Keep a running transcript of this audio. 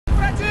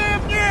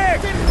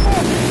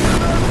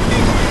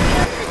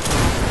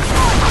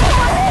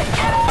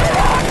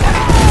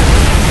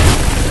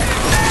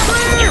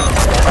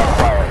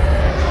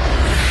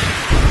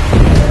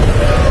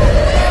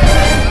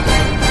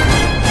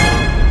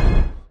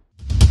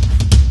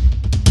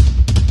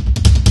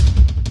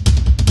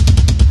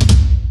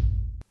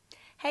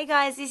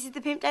guys, this is the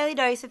PiMP Daily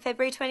Dose of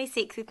February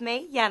 26th with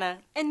me, Yana.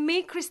 And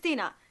me,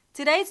 Christina.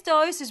 Today's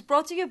dose is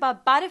brought to you by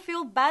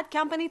Battlefield Bad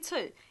Company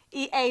 2,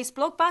 EA's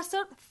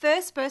blockbuster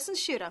first-person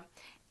shooter.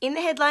 In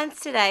the headlines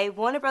today,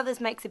 Warner Brothers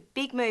makes a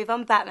big move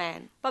on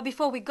Batman. But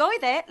before we go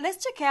there,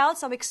 let's check out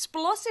some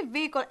explosive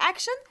vehicle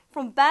action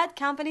from Bad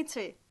Company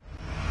 2.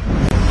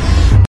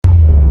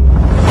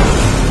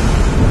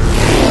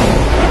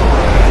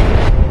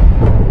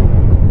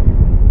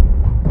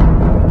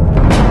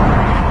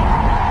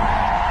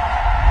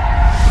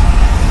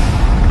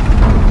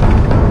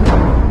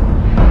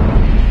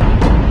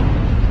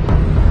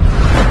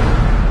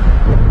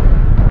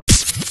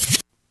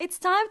 It's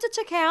time to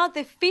check out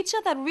the feature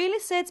that really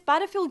sets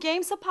Battlefield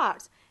games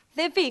apart,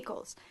 their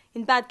vehicles.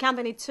 In Bad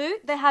Company 2,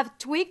 they have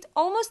tweaked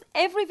almost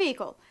every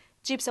vehicle.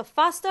 Jeeps are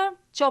faster,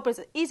 choppers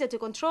are easier to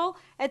control,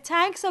 and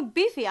tanks are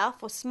beefier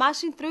for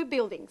smashing through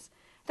buildings.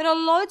 There are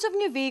loads of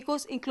new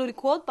vehicles, including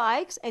quad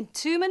bikes and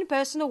two-man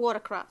personal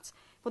watercrafts.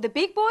 For the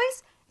big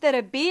boys, there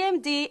are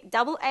BMD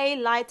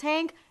AA light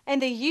tank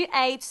and the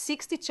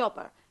UH-60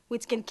 chopper,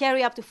 which can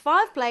carry up to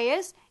 5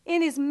 players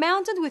and is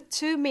mounted with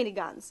 2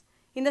 miniguns.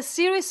 In the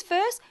series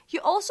first,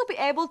 you'll also be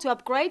able to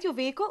upgrade your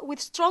vehicle with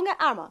stronger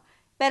armor,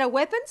 better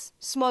weapons,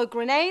 smoke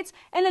grenades,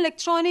 and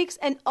electronics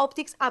and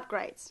optics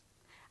upgrades.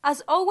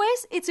 As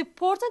always, it's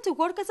important to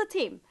work as a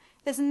team.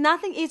 There's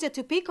nothing easier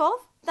to pick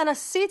off than a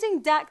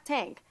sitting duck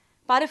tank.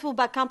 Battlefield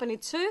Bad Company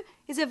 2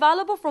 is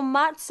available from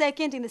March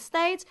 2nd in the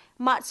States,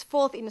 March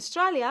 4th in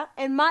Australia,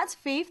 and March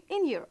 5th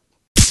in Europe.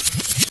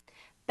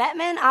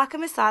 Batman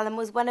Arkham Asylum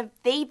was one of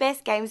the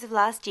best games of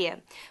last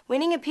year,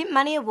 winning a PiMP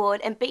Money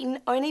Award and beaten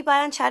only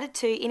by Uncharted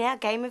 2 in our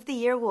Game of the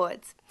Year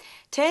awards.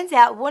 Turns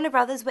out Warner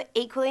Brothers were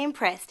equally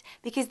impressed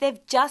because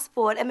they've just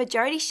bought a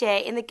majority share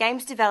in the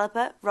game's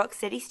developer,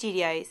 Rocksteady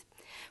Studios.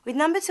 With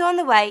number 2 on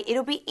the way,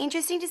 it'll be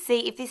interesting to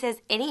see if this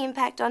has any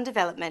impact on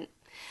development.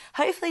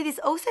 Hopefully this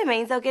also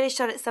means they'll get a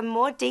shot at some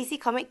more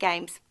DC comic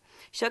games.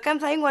 Shotgun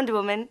playing Wonder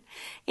Woman.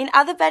 In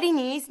other Batty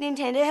news,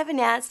 Nintendo have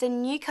announced a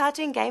new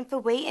cartoon game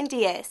for Wii and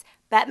DS,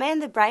 Batman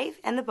the Brave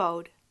and the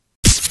Bold.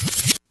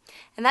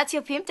 And that's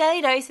your PiMP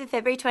Daily Dose for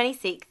February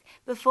 26th.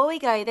 Before we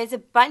go, there's a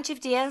bunch of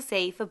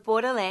DLC for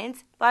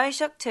Borderlands,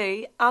 Bioshock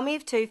 2, Army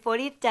of Two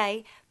 40th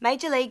Day,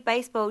 Major League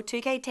Baseball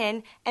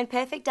 2K10 and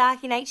Perfect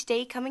Dark in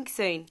HD coming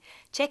soon.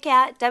 Check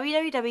out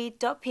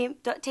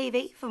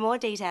www.pimp.tv for more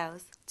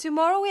details.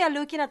 Tomorrow we are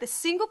looking at the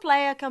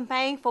single-player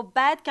campaign for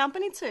Bad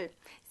Company 2.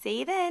 See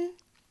you then!